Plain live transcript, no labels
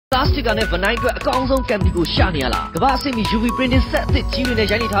plastic နဲ့ vinyl အတွက်အကောင်းဆုံး company ကိုရှာနေရလားကမ္ဘာအဆင့်မီ UV printing set အသစ်ကြီးတွေနဲ့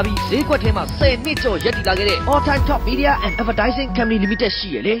ရိုင်းနေထားပြီးဈေးကွက်ထဲမှာ10နှစ်ကျော်ရပ်တည်လာခဲ့တဲ့ all time top media and advertising company limited ရှိ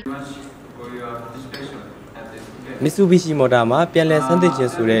ရလေ Mitsubishi motor မှာပြန်လည်ဆန်းသစ်ခြ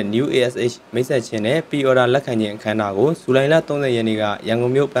င်းဆိုတဲ့ New ASH မိတ်ဆက်ခြင်းနဲ့ pre-order လက်ခံခြင်းအခမ်းအနားကိုဇူလိုင်လ30ရက်နေ့ကရန်ကု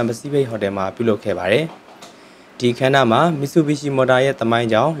န်မြို့ Pan Pacific Hotel မှာပြုလုပ်ခဲ့ပါတယ်။ဒီအခမ်းအနားမှာ Mitsubishi motor ရဲ့သမိုင်း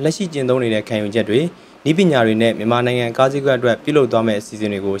ကြောင်းလက်ရှိကျင့်သုံးနေတဲ့ခံယူချက်တွေနည်းပညာတွေနဲ့မြန်မာနိုင်ငံကားစည်းကွက်အတွက်ပြုလုပ်သွားမယ့်အစီအစ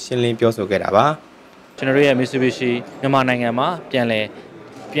ဉ်တွေကိုရှင်းလင်းပြောဆိုခဲ့တာပါ။ကျွန်တော်တို့ရဲ့ Mitsubishi မြန်မာနိုင်ငံမှာပြန်လည်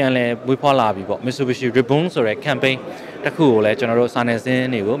မွေးဖွားလာပြီပေါ့ Mitsubishi Reborn ဆိုတဲ့ campaign တစ်ခုကိုလည်းကျွန်တော်တို့စာနယ်ဇင်း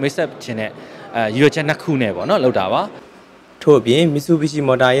တွေကိုမိတ်ဆက်ခြင်းနဲ့ရွေးချက်နှစ်ခုနဲ့ပေါ့နော်လုပ်တာပါထို့အပြင် Mitsubishi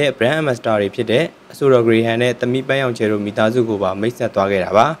motor ရဲ့ brand ambassador တွေဖြစ်တဲ့အဆိုတော် Graham နဲ့တမီပန်းရောင်ချယ်တို့မိသားစုကိုပါမိတ်ဆက်သွားခဲ့တာ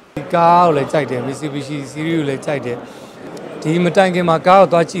ပါဒီကားကိုလည်းကြိုက်တယ် Mitsubishi series ကိုလည်းကြိုက်တယ်ဒီမတိုင်ခင်မှာကားကို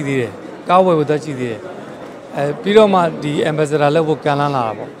သွားကြည့်သေးတယ်ကားဝယ်ဖို့သွားကြည့်သေးတယ်ပြီးတော့မှဒီ ambassador လုပ်ဖို့ကန်လန်းလာ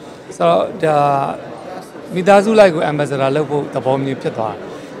တာပေါ့ဆိုတော့ဒါမိသားစုလိုက်ကို ambassador လုပ်ဖို့သဘောမျိုးဖြစ်သွားတ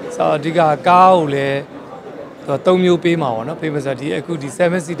ယ်ဆိုတော့အဓိကကားကိုလည်း3မျိုးပေးမှာပေါ့နော်ပေးမယ်ဆိုတော့ဒီအခုဒီ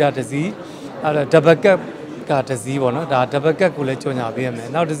7 seater တစ်စီးအဲ့တော့ double cab ကတစ်စီးပေါ့နော်ဒါ double cab ကိုလည်းကြော်ညာပေးရမယ်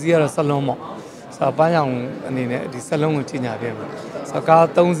နောက်တစ်စီးကတော့ဆက်လုံးပေါ့ဆိုတော့ပန်းရောင်အနေနဲ့ဒီဆက်လုံးကိုကြော်ညာပေးရမယ်ဆိုတော့ကား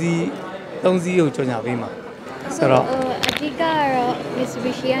3စီးကိုကြော်ညာပေးမှာဆိုတော့အဓိကကတော့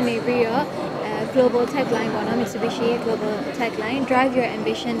Mitsubishi ကနေပြီးတော့global tagline ပေါ့နော် Mitsubishi global tagline drive your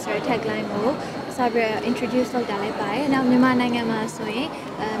ambition ဆိုတဲ့ tagline ကိုစပြီး introduce လုပ်တာလည်းပါတယ်။နောက်မြန်မာနိုင်ငံမှာဆိုရင်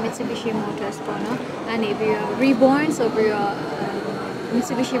Mitsubishi Motors ပေါ့နော်။အနေပြီးတော့ reborn ဆိုပြီးတော့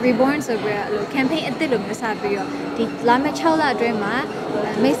Mitsubishi Reborn ဆိုပြီးတော့ campaign အသစ်လိုမျိုးစပြီးတော့ဒီလာမယ့်6လအတွင်းမှာ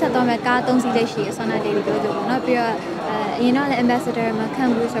မိတ်ဆက်တော့မဲ့ကား3စီးလက်ရှိအစောနာဒေလီပြောလို့ပေါ့နော်ပြီးတော့အရင်တော့လည်း ambassador မှာခံ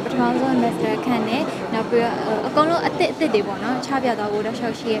ဘူးဆိုတော့ပထမဆုံး ambassador ခံနေနောက်ပြီးတော့အကုန်လုံးအသစ်တွေပေါ့နော်ချပြသွားဖို့တော့ရှော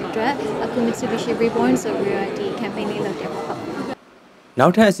က်ရှိရတဲ့အတွက်အခု Mitsubishi Reborn ဆိုပြီးတော့ဒီ campaign လေးလုပ်တယ်ပေါ့နော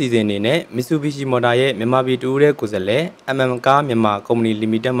က်ထပ်အစီအစဉ်အနေနဲ့ Mitsubishi motor ရဲ့မြန်မာပြည်တူတဲ့ကိုယ်စားလှယ် MM ကားမြန်မာကုမ္ပဏီ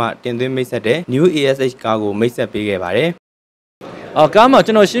limited မှတင်သွင်းမိတ်ဆက်တဲ့ New ASH ကားကိုမိတ်ဆက်ပေးခဲ့ပါတယ်ကားမှာ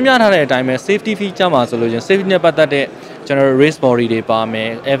ကျွန်တော်ရှင်းပြထားတဲ့အတိုင်းပဲ safety feature မှာဆိုလို့ချင်း safety နဲ့ပတ်သက်တဲ့ကျွန်တော် race body တွေပါမယ်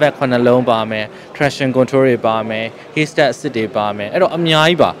airbag 9 လုံးပါမယ် traction control တွေပါမယ် haystack assist တွေပါမယ်အဲ့တော့အများ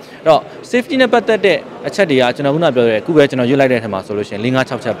ကြီးပါအဲ့တော့ safety နဲ့ပတ်သက်တဲ့အချက်တွေကကျွန်တော်ခုနပြောတဲ့ခုပဲကျွန်တော်ရွတ်လိုက်တဲ့ထက်မှာဆိုလို့ရှိရင်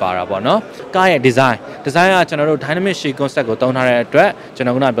5-6ချက်ပါတာပေါ့နော်ကားရဲ့ design ကကျွန်တော်တို့ dynamic shake concept ကိုသုံးထားတဲ့အတွက်ကျွန်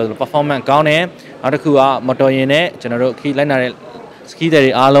တော်ခုနပြောလို့ performance ကောင်းတယ်နောက်တစ်ခုက motor ရင်နဲ့ကျွန်တော်တို့ခီးလိုက်နိုင်တဲ့ ski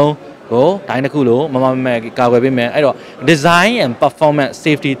တွေအားလုံးကိုတိုင်းတစ်ခုလို့မကာကွယ်ပေးမယ်အဲ့တော့ design and performance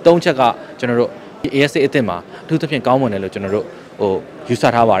safety 3ချက်ကကျွန်တော်တို့ ASA အသစ်မှာအထူးသဖြင့်ကောင်းမွန်တယ်လို့ကျွန်တော်တို့ယူဆ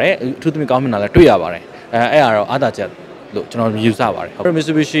ထားပါတယ်အထူးသဖြင့်ကောင်းမွန်တာလည်းတွေ့ရပါတယ်အဲ့ဒါတော့အားသာချက်လို့ကျွန်တော်ယူဆပါတယ်ဟုတ်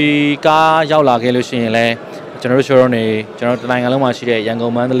Mitsubishi ကားရောက်လာခဲ့လို့ရှိရင်လည်းကျွန်တော်တို့ showroom တွေကျွန်တော်တို့တိုင်းနိုင်ငံလုံးမှာရှိတဲ့ရန်ကု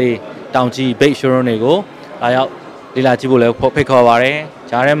န်မန္တလေးတောင်ကြီး base showroom တွေကိုလာရောက်လေ့လာကြည့်ဖို့လည်းဖိတ်ခေါ်ပါတယ်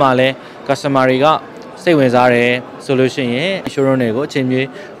ဂျားထဲမှာလည်း customer တွေကစိတ်ဝင်စားတယ်ဆိုလို့ရှိရင် showroom တွေကိုအချိန်မြေ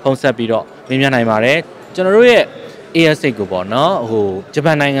ဖုန်းဆက်ပြီးတော့မြင်မြင်နိုင်ပါတယ်ကျွန်တော်တို့ရဲ့ AS8 ကိုပေါ့နော်ဂျပ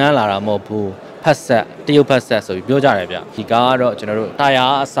န်နိုင်ငံလာတာမဟုတ်ဘူးဖတ်ဆက်တရုတ်ဖတ်ဆက်ဆိုပြီးပြောကြတယ်ဗျဒီကားကတော့ကျွန်တော်တို့တာယာ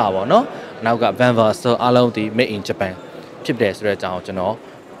အစပေါ့နော်နောက်က Vanva ဆိုအားလုံးဒီ made in Japan ဖြစ်တယ်ဆိုတဲ့အကြောင်းကိုကျွန်တော်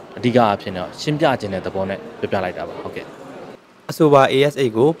အဓိကအဖြစ်တော့ရှင်းပြခြင်းတဲ့သဘောနဲ့ပြောပြလိုက်တာပါဟုတ်ကဲ့အဆိုပါ AS8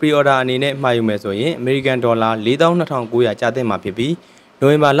 ကို pre-order အနေနဲ့မှာယူမယ်ဆိုရင် American dollar 42,900ကျသင့်မှာဖြစ်ပြီးနို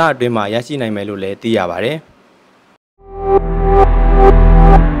ဝင်ဘာလအတွင်းမှာရရှိနိုင်မယ်လို့လည်းသိရပါတယ်